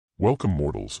Welcome,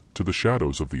 mortals, to the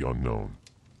shadows of the unknown.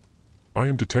 I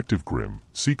am Detective Grimm,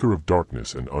 seeker of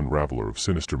darkness and unraveler of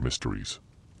sinister mysteries.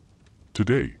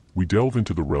 Today, we delve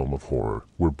into the realm of horror,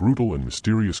 where brutal and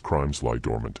mysterious crimes lie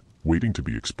dormant, waiting to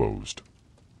be exposed.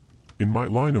 In my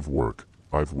line of work,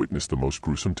 I've witnessed the most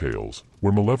gruesome tales,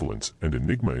 where malevolence and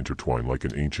enigma intertwine like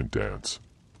an ancient dance.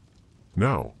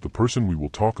 Now, the person we will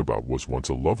talk about was once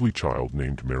a lovely child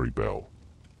named Mary Bell.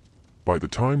 By the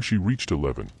time she reached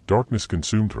 11, darkness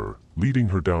consumed her, leading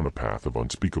her down a path of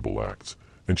unspeakable acts,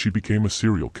 and she became a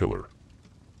serial killer.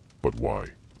 But why?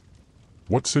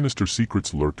 What sinister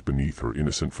secrets lurked beneath her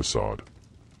innocent facade?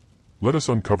 Let us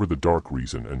uncover the dark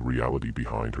reason and reality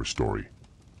behind her story.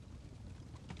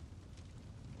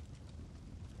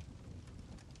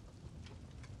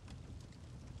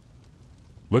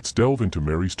 Let's delve into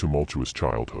Mary's tumultuous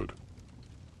childhood.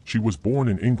 She was born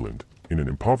in England, in an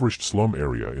impoverished slum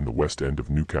area in the west end of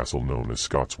Newcastle known as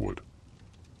Scotswood.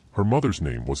 Her mother's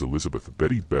name was Elizabeth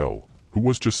Betty Bell, who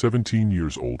was just 17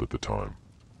 years old at the time.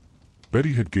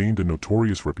 Betty had gained a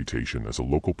notorious reputation as a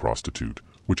local prostitute,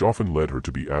 which often led her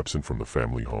to be absent from the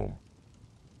family home.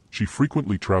 She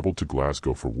frequently traveled to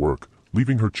Glasgow for work,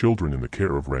 leaving her children in the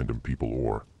care of random people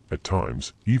or, at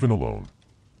times, even alone.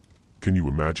 Can you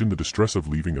imagine the distress of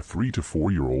leaving a 3 to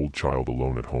 4-year-old child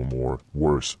alone at home or,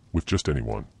 worse, with just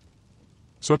anyone?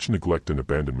 Such neglect and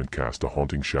abandonment cast a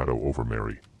haunting shadow over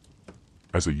Mary.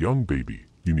 As a young baby,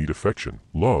 you need affection,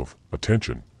 love,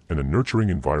 attention, and a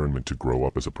nurturing environment to grow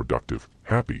up as a productive,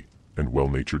 happy, and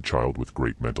well-natured child with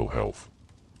great mental health.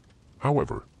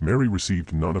 However, Mary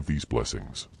received none of these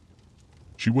blessings.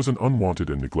 She was an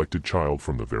unwanted and neglected child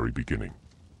from the very beginning.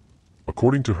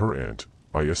 According to her aunt,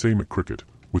 Isa McCricket,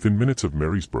 within minutes of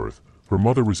Mary's birth, her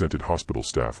mother resented hospital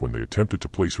staff when they attempted to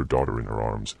place her daughter in her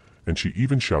arms, and she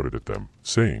even shouted at them,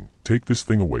 saying, "Take this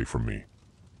thing away from me."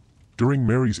 During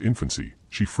Mary's infancy,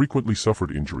 she frequently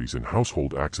suffered injuries in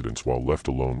household accidents while left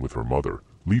alone with her mother,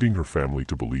 leading her family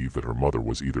to believe that her mother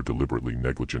was either deliberately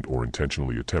negligent or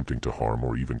intentionally attempting to harm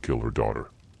or even kill her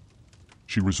daughter.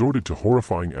 She resorted to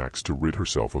horrifying acts to rid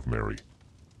herself of Mary.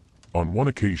 On one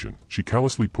occasion, she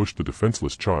callously pushed the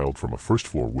defenseless child from a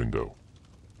first-floor window.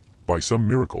 By some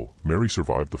miracle, Mary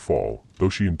survived the fall, though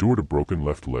she endured a broken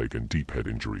left leg and deep head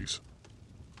injuries.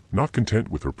 Not content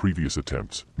with her previous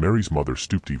attempts, Mary's mother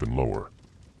stooped even lower.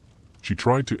 She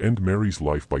tried to end Mary's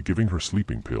life by giving her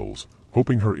sleeping pills,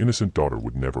 hoping her innocent daughter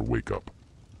would never wake up.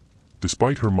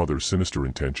 Despite her mother's sinister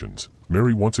intentions,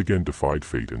 Mary once again defied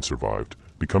fate and survived,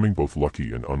 becoming both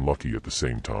lucky and unlucky at the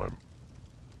same time.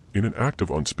 In an act of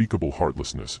unspeakable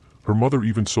heartlessness, her mother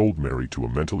even sold Mary to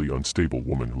a mentally unstable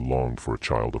woman who longed for a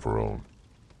child of her own.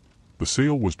 The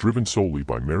sale was driven solely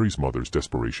by Mary's mother's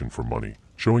desperation for money,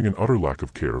 showing an utter lack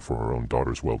of care for her own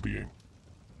daughter's well-being.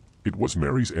 It was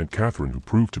Mary's Aunt Catherine who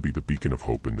proved to be the beacon of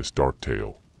hope in this dark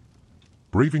tale.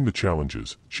 Braving the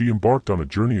challenges, she embarked on a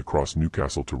journey across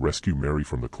Newcastle to rescue Mary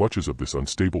from the clutches of this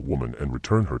unstable woman and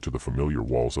return her to the familiar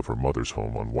walls of her mother's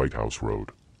home on White House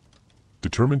Road.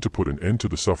 Determined to put an end to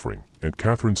the suffering, Aunt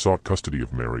Catherine sought custody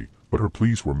of Mary, but her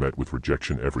pleas were met with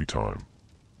rejection every time.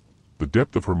 The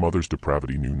depth of her mother's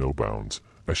depravity knew no bounds,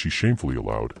 as she shamefully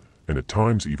allowed, and at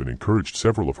times even encouraged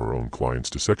several of her own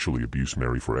clients to sexually abuse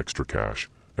Mary for extra cash,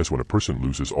 as when a person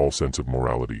loses all sense of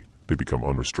morality, they become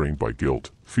unrestrained by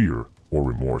guilt, fear, or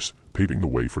remorse, paving the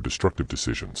way for destructive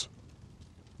decisions.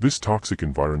 This toxic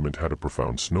environment had a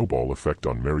profound snowball effect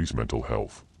on Mary's mental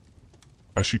health.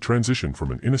 As she transitioned from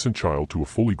an innocent child to a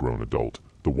fully grown adult,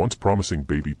 the once promising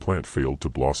baby plant failed to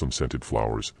blossom scented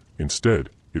flowers.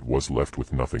 Instead, it was left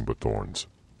with nothing but thorns.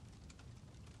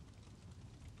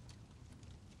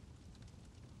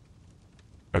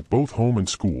 At both home and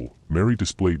school, Mary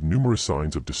displayed numerous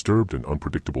signs of disturbed and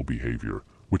unpredictable behavior,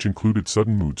 which included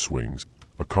sudden mood swings,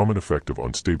 a common effect of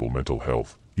unstable mental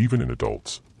health, even in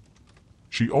adults.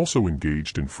 She also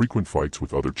engaged in frequent fights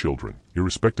with other children,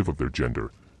 irrespective of their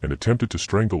gender, and attempted to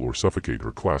strangle or suffocate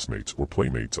her classmates or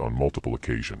playmates on multiple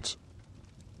occasions.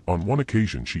 On one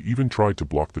occasion she even tried to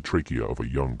block the trachea of a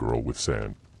young girl with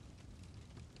sand.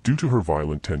 Due to her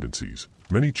violent tendencies,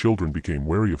 many children became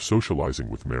wary of socializing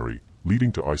with Mary,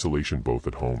 leading to isolation both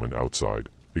at home and outside,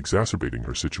 exacerbating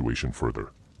her situation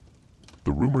further.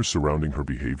 The rumors surrounding her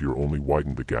behavior only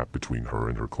widened the gap between her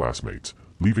and her classmates,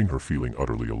 leaving her feeling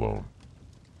utterly alone.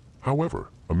 However,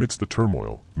 amidst the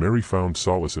turmoil, Mary found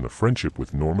solace in a friendship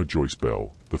with Norma Joyce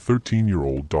Bell, the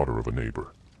 13-year-old daughter of a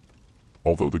neighbor.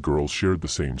 Although the girls shared the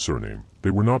same surname,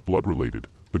 they were not blood-related.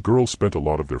 The girls spent a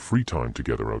lot of their free time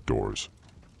together outdoors.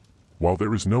 While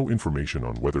there is no information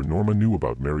on whether Norma knew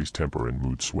about Mary's temper and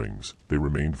mood swings, they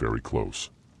remained very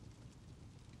close.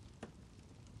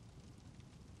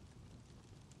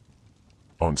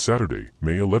 On Saturday,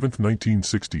 May 11,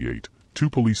 1968, two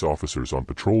police officers on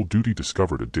patrol duty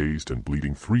discovered a dazed and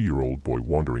bleeding 3-year-old boy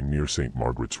wandering near St.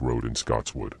 Margaret's Road in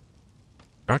Scotswood.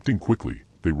 Acting quickly,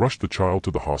 they rushed the child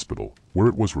to the hospital, where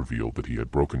it was revealed that he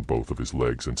had broken both of his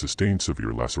legs and sustained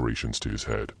severe lacerations to his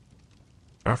head.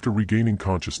 After regaining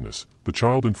consciousness, the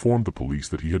child informed the police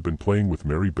that he had been playing with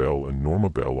Mary Bell and Norma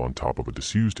Bell on top of a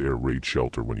disused air raid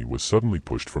shelter when he was suddenly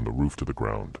pushed from the roof to the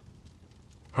ground.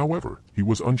 However, he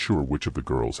was unsure which of the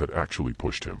girls had actually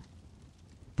pushed him.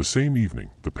 The same evening,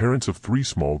 the parents of 3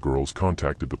 small girls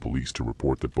contacted the police to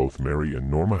report that both Mary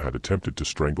and Norma had attempted to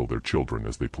strangle their children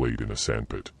as they played in a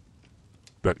sandpit.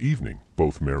 That evening,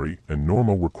 both Mary and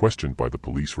Norma were questioned by the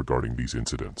police regarding these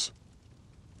incidents.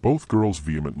 Both girls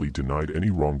vehemently denied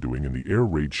any wrongdoing in the air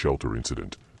raid shelter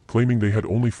incident, claiming they had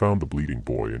only found the bleeding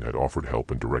boy and had offered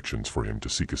help and directions for him to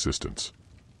seek assistance.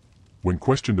 When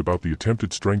questioned about the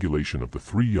attempted strangulation of the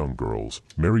 3 young girls,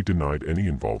 Mary denied any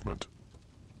involvement.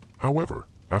 However,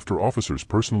 after officers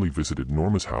personally visited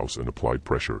Norma's house and applied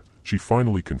pressure, she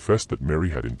finally confessed that Mary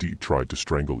had indeed tried to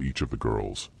strangle each of the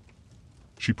girls.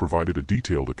 She provided a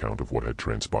detailed account of what had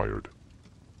transpired.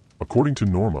 According to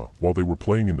Norma, while they were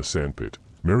playing in the sandpit,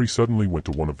 Mary suddenly went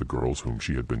to one of the girls whom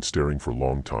she had been staring for a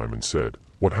long time and said,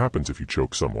 "What happens if you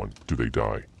choke someone, do they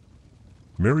die?"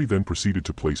 Mary then proceeded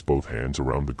to place both hands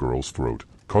around the girl's throat,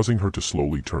 causing her to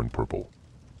slowly turn purple.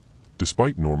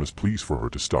 Despite Norma's pleas for her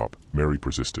to stop, Mary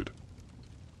persisted.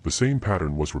 The same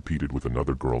pattern was repeated with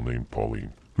another girl named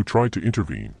Pauline, who tried to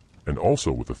intervene, and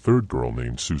also with a third girl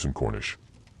named Susan Cornish.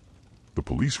 The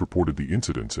police reported the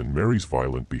incidents and Mary's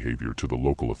violent behavior to the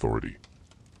local authority.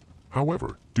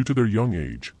 However, due to their young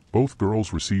age, both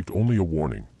girls received only a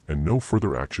warning, and no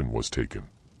further action was taken.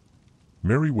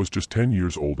 Mary was just 10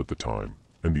 years old at the time,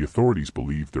 and the authorities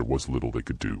believed there was little they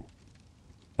could do.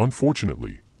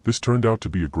 Unfortunately, this turned out to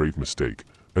be a grave mistake,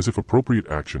 as if appropriate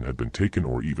action had been taken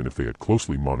or even if they had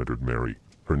closely monitored Mary,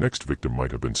 her next victim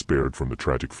might have been spared from the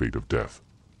tragic fate of death.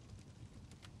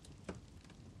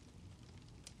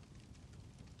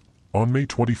 On May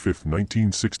 25,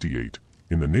 1968,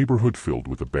 in the neighborhood filled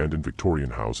with abandoned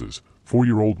Victorian houses,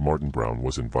 4-year-old Martin Brown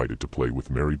was invited to play with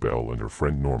Mary Bell and her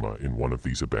friend Norma in one of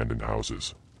these abandoned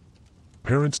houses.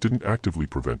 Parents didn't actively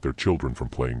prevent their children from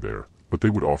playing there, but they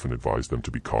would often advise them to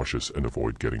be cautious and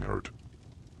avoid getting hurt.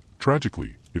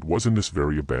 Tragically, it was in this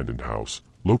very abandoned house,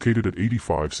 located at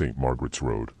 85 St. Margaret's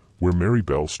Road, where Mary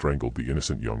Bell strangled the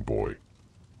innocent young boy.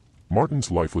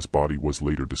 Martin's lifeless body was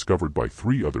later discovered by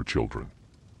 3 other children.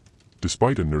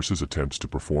 Despite a nurse's attempts to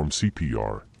perform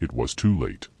CPR, it was too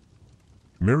late.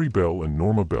 Mary Bell and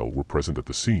Norma Bell were present at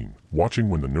the scene, watching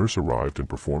when the nurse arrived and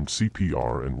performed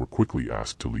CPR and were quickly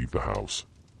asked to leave the house.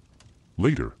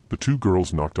 Later, the 2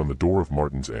 girls knocked on the door of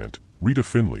Martin's aunt, Rita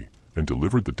Finley, and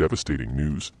delivered the devastating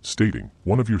news, stating,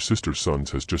 "One of your sister's sons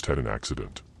has just had an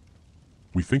accident.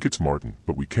 We think it's Martin,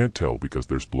 but we can't tell because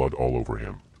there's blood all over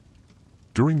him."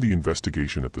 During the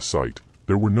investigation at the site,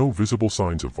 there were no visible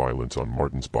signs of violence on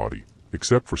Martin's body,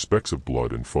 except for specks of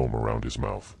blood and foam around his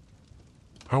mouth.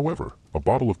 However, a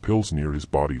bottle of pills near his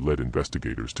body led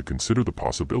investigators to consider the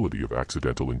possibility of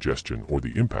accidental ingestion or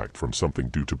the impact from something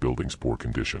due to building's poor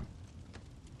condition.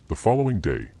 The following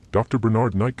day, Dr.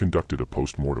 Bernard Knight conducted a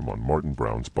post-mortem on Martin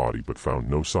Brown's body but found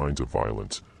no signs of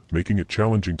violence, making it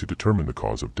challenging to determine the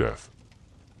cause of death.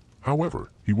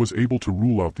 However, he was able to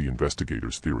rule out the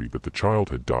investigators' theory that the child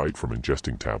had died from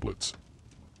ingesting tablets.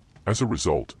 As a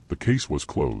result, the case was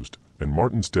closed, and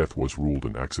Martin's death was ruled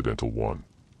an accidental one.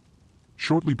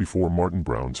 Shortly before Martin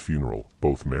Brown's funeral,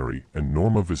 both Mary and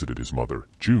Norma visited his mother,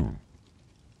 June.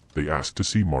 They asked to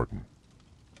see Martin.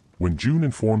 When June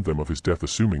informed them of his death,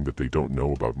 assuming that they don't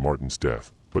know about Martin's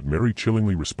death, but Mary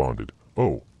chillingly responded,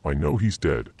 "Oh, I know he's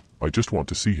dead, I just want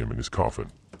to see him in his coffin."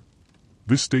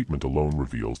 This statement alone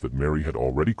reveals that Mary had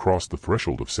already crossed the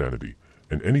threshold of sanity,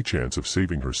 and any chance of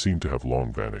saving her seemed to have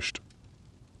long vanished.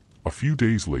 A few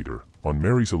days later, on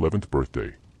Mary's 11th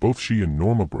birthday, both she and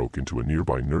Norma broke into a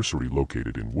nearby nursery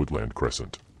located in Woodland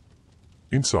Crescent.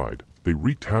 Inside, they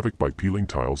wreaked havoc by peeling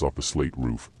tiles off the slate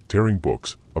roof, tearing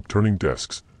books, upturning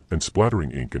desks, and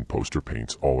splattering ink and poster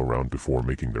paints all around before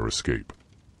making their escape.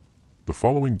 The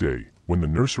following day, when the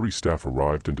nursery staff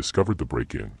arrived and discovered the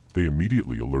break-in, they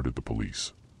immediately alerted the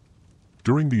police.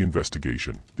 During the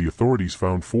investigation, the authorities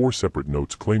found 4 separate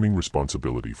notes claiming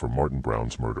responsibility for Martin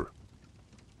Brown's murder.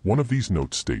 One of these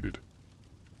notes stated,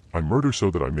 "I murder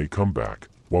so that I may come back,"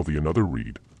 while the another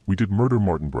read, "We did murder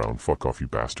Martin Brown, fuck off you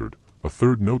bastard." A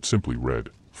third note simply read,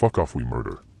 "Fuck off we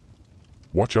murder.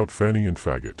 Watch out Fanny and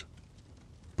faggot."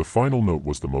 The final note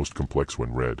was the most complex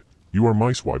when read, "You are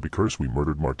mice why because we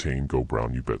murdered Martin go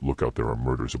Brown you bet look out there are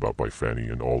murders about by Fanny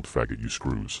and ald faggot you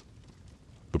screws."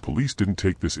 The police didn't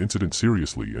take this incident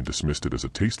seriously and dismissed it as a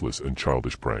tasteless and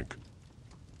childish prank.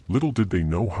 Little did they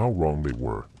know how wrong they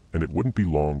were, and it wouldn't be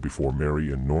long before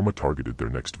Mary and Norma targeted their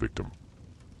next victim.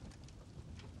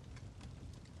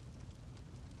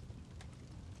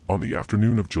 On the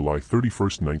afternoon of July 31,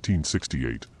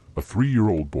 1968, a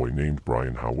 3-year-old boy named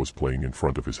Brian Howe was playing in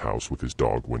front of his house with his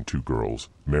dog when two girls,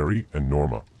 Mary and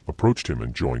Norma, approached him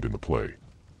and joined in the play.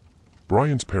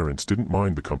 Brian's parents didn't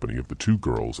mind the company of the two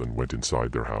girls and went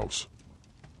inside their house.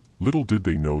 Little did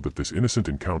they know that this innocent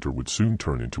encounter would soon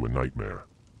turn into a nightmare.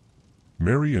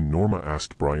 Mary and Norma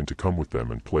asked Brian to come with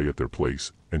them and play at their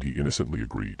place, and he innocently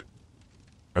agreed.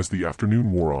 As the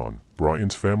afternoon wore on,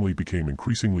 Brian's family became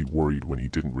increasingly worried when he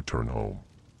didn't return home.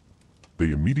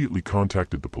 They immediately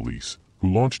contacted the police,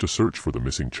 who launched a search for the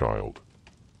missing child.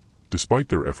 Despite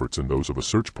their efforts and those of a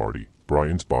search party,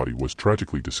 Brian's body was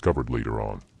tragically discovered later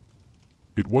on.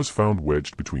 It was found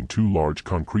wedged between two large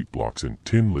concrete blocks in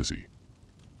Tin Lizzie.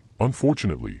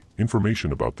 Unfortunately,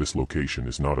 information about this location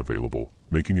is not available,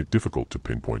 making it difficult to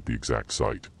pinpoint the exact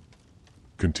site.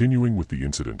 Continuing with the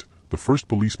incident, the first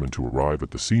policeman to arrive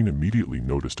at the scene immediately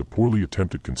noticed a poorly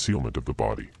attempted concealment of the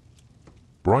body.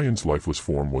 Brian's lifeless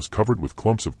form was covered with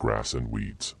clumps of grass and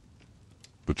weeds.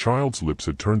 The child's lips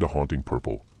had turned a haunting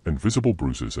purple, and visible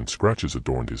bruises and scratches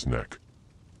adorned his neck.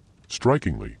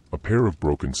 Strikingly, a pair of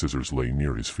broken scissors lay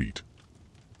near his feet.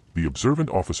 The observant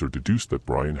officer deduced that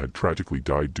Brian had tragically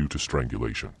died due to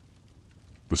strangulation.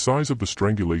 The size of the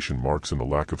strangulation marks and the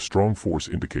lack of strong force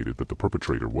indicated that the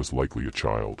perpetrator was likely a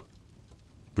child.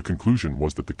 The conclusion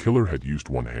was that the killer had used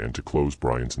one hand to close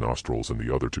Brian's nostrils and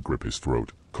the other to grip his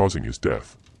throat, causing his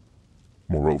death.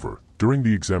 Moreover, during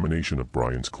the examination of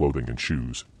Brian's clothing and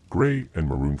shoes, gray and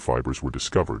maroon fibers were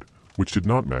discovered, which did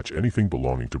not match anything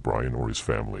belonging to Brian or his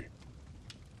family.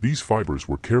 These fibers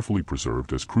were carefully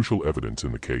preserved as crucial evidence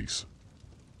in the case.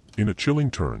 In a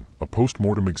chilling turn, a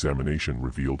post-mortem examination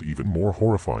revealed even more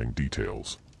horrifying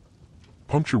details.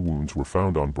 Puncture wounds were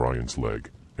found on Brian's leg,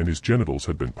 and his genitals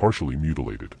had been partially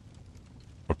mutilated.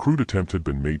 A crude attempt had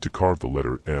been made to carve the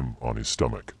letter M on his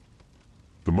stomach.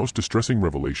 The most distressing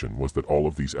revelation was that all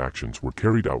of these actions were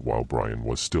carried out while Brian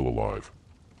was still alive.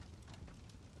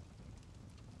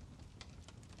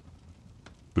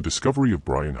 The discovery of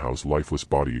Brian Howe's lifeless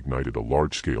body ignited a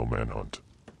large-scale manhunt.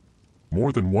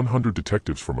 More than 100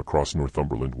 detectives from across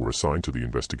Northumberland were assigned to the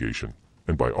investigation,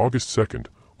 and by August 2nd,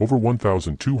 over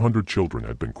 1,200 children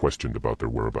had been questioned about their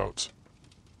whereabouts.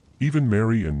 Even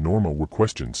Mary and Norma were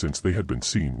questioned since they had been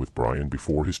seen with Brian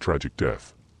before his tragic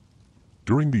death.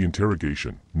 During the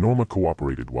interrogation, Norma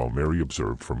cooperated while Mary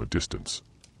observed from a distance.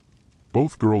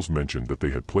 Both girls mentioned that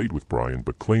they had played with Brian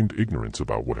but claimed ignorance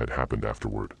about what had happened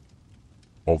afterward.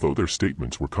 Although their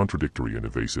statements were contradictory and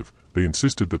evasive, they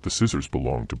insisted that the scissors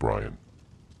belonged to Brian.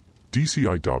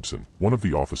 DCI Dobson, one of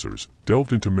the officers,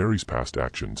 delved into Mary's past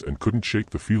actions and couldn't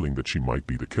shake the feeling that she might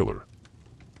be the killer.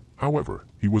 However,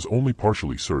 he was only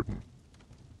partially certain.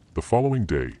 The following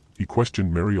day, he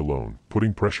questioned Mary alone,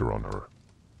 putting pressure on her.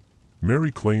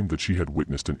 Mary claimed that she had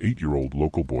witnessed an 8-year-old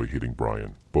local boy hitting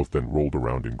Brian, both then rolled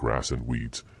around in grass and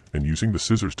weeds, and using the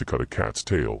scissors to cut a cat's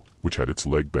tail, which had its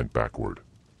leg bent backward.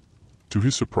 To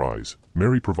his surprise,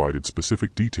 Mary provided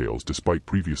specific details despite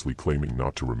previously claiming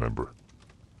not to remember.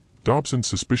 Dobson's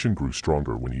suspicion grew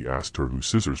stronger when he asked her whose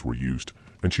scissors were used,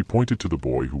 and she pointed to the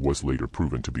boy who was later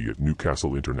proven to be at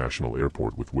Newcastle International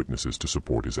Airport with witnesses to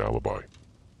support his alibi.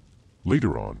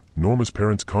 Later on, Norma's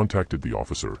parents contacted the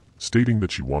officer, stating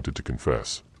that she wanted to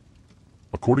confess.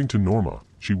 According to Norma,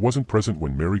 she wasn't present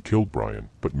when Mary killed Brian,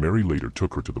 but Mary later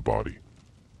took her to the body.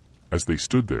 As they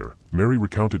stood there, Mary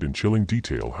recounted in chilling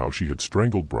detail how she had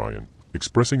strangled Brian,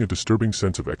 expressing a disturbing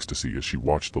sense of ecstasy as she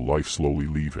watched the life slowly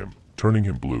leave him, turning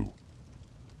him blue.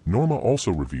 Norma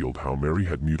also revealed how Mary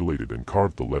had mutilated and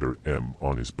carved the letter M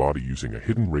on his body using a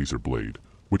hidden razor blade,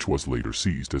 which was later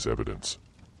seized as evidence.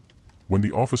 When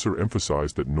the officer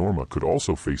emphasized that Norma could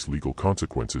also face legal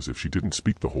consequences if she didn't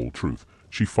speak the whole truth,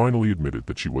 she finally admitted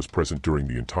that she was present during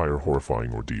the entire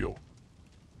horrifying ordeal.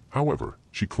 However,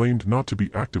 she claimed not to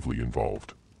be actively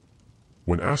involved.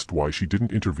 When asked why she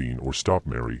didn't intervene or stop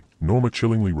Mary, Norma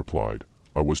chillingly replied,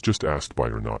 "I was just asked by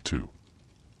her not to."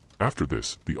 After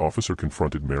this, the officer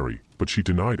confronted Mary, but she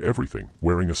denied everything,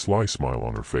 wearing a sly smile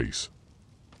on her face.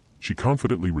 She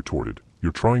confidently retorted,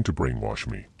 "You're trying to brainwash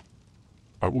me.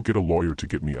 I will get a lawyer to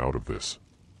get me out of this.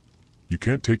 You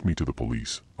can't take me to the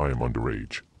police, I am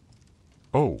underage."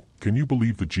 Oh, can you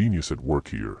believe the genius at work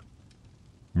here?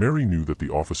 Mary knew that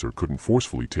the officer couldn't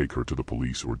forcefully take her to the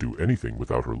police or do anything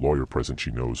without her lawyer present.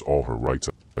 She knows all her rights.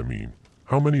 I mean,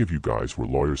 how many of you guys were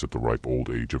lawyers at the ripe old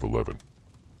age of 11?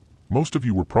 Most of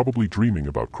you were probably dreaming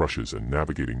about crushes and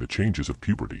navigating the changes of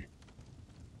puberty.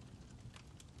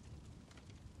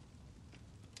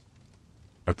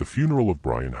 At the funeral of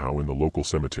Brian Howe in the local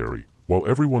cemetery, while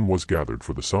everyone was gathered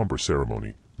for the somber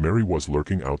ceremony, Mary was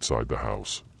lurking outside the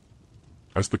house.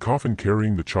 As the coffin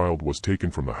carrying the child was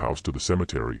taken from the house to the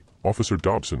cemetery, Officer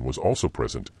Dobson was also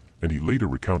present, and he later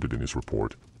recounted in his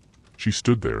report. She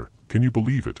stood there, can you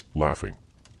believe it, laughing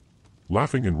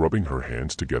and rubbing her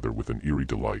hands together with an eerie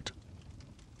delight.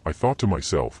 I thought to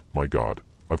myself, my God,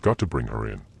 I've got to bring her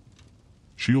in.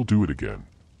 She'll do it again.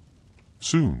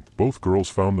 Soon, both girls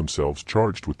found themselves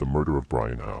charged with the murder of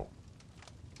Brian Howe.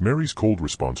 Mary's cold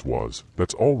response was,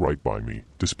 that's all right by me,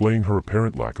 displaying her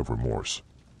apparent lack of remorse.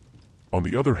 On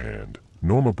the other hand,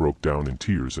 Norma broke down in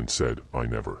tears and said, I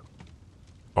never.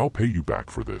 I'll pay you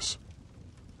back for this.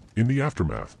 In the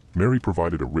aftermath, Mary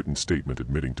provided a written statement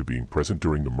admitting to being present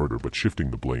during the murder but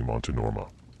shifting the blame onto Norma.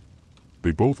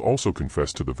 They both also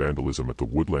confessed to the vandalism at the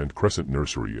Woodland Crescent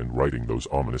nursery and writing those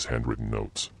ominous handwritten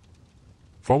notes.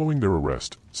 Following their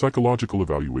arrest, psychological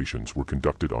evaluations were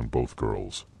conducted on both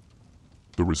girls.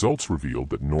 The results revealed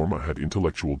that Norma had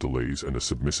intellectual delays and a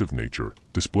submissive nature,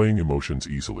 displaying emotions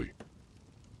easily.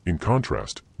 In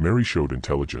contrast, Mary showed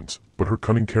intelligence, but her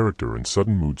cunning character and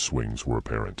sudden mood swings were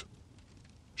apparent.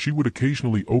 She would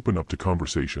occasionally open up to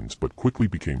conversations but quickly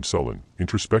became sullen,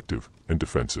 introspective, and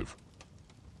defensive.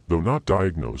 Though not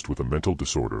diagnosed with a mental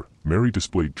disorder, Mary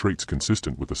displayed traits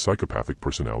consistent with a psychopathic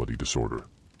personality disorder.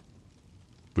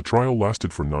 The trial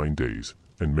lasted for 9 days,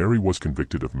 and Mary was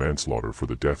convicted of manslaughter for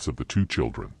the deaths of the 2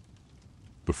 children.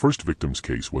 The first victim's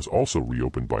case was also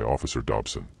reopened by Officer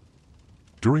Dobson.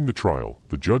 During the trial,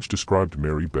 the judge described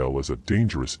Mary Bell as a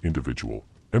dangerous individual,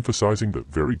 emphasizing the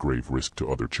very grave risk to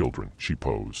other children she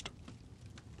posed.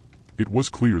 It was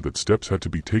clear that steps had to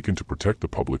be taken to protect the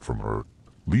public from her,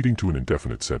 leading to an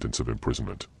indefinite sentence of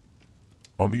imprisonment.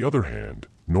 On the other hand,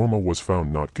 Norma was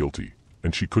found not guilty,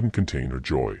 and she couldn't contain her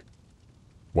joy.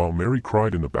 While Mary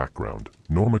cried in the background,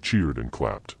 Norma cheered and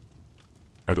clapped.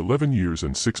 At 11 years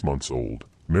and 6 months old,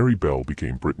 Mary Bell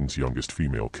became Britain's youngest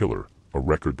female killer, a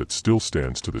record that still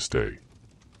stands to this day.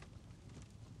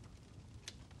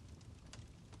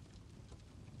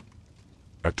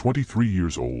 At 23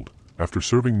 years old, after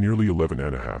serving nearly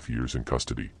 11.5 years in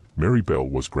custody, Mary Bell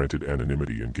was granted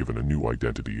anonymity and given a new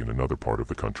identity in another part of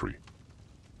the country.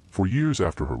 For years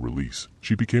after her release,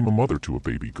 she became a mother to a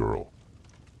baby girl.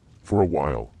 For a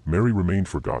while, Mary remained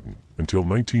forgotten, until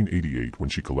 1988 when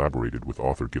she collaborated with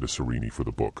author Gitta Serini for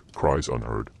the book, Cries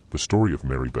Unheard, The Story of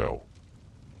Mary Bell.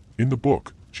 In the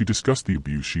book, she discussed the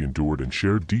abuse she endured and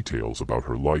shared details about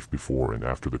her life before and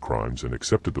after the crimes and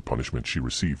accepted the punishment she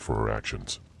received for her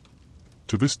actions.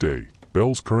 To this day,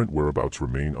 Bell's current whereabouts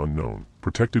remain unknown,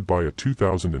 protected by a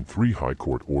 2003 High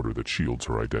Court order that shields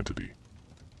her identity.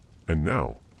 And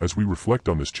now, as we reflect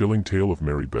on this chilling tale of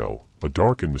Mary Bell, a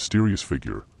dark and mysterious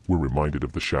figure, we're reminded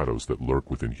of the shadows that lurk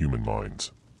within human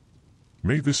minds.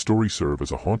 May this story serve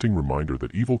as a haunting reminder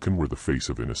that evil can wear the face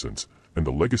of innocence, and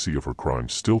the legacy of her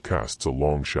crimes still casts a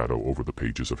long shadow over the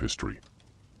pages of history.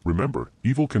 Remember,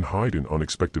 evil can hide in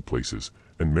unexpected places,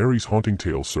 and Mary's haunting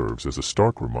tale serves as a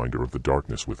stark reminder of the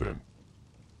darkness within.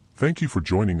 Thank you for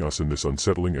joining us in this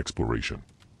unsettling exploration.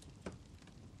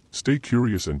 Stay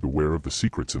curious and beware of the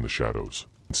secrets in the shadows,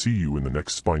 and see you in the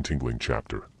next spine-tingling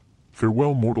chapter.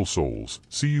 Farewell, mortal souls,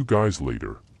 see you guys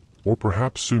later, or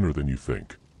perhaps sooner than you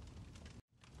think.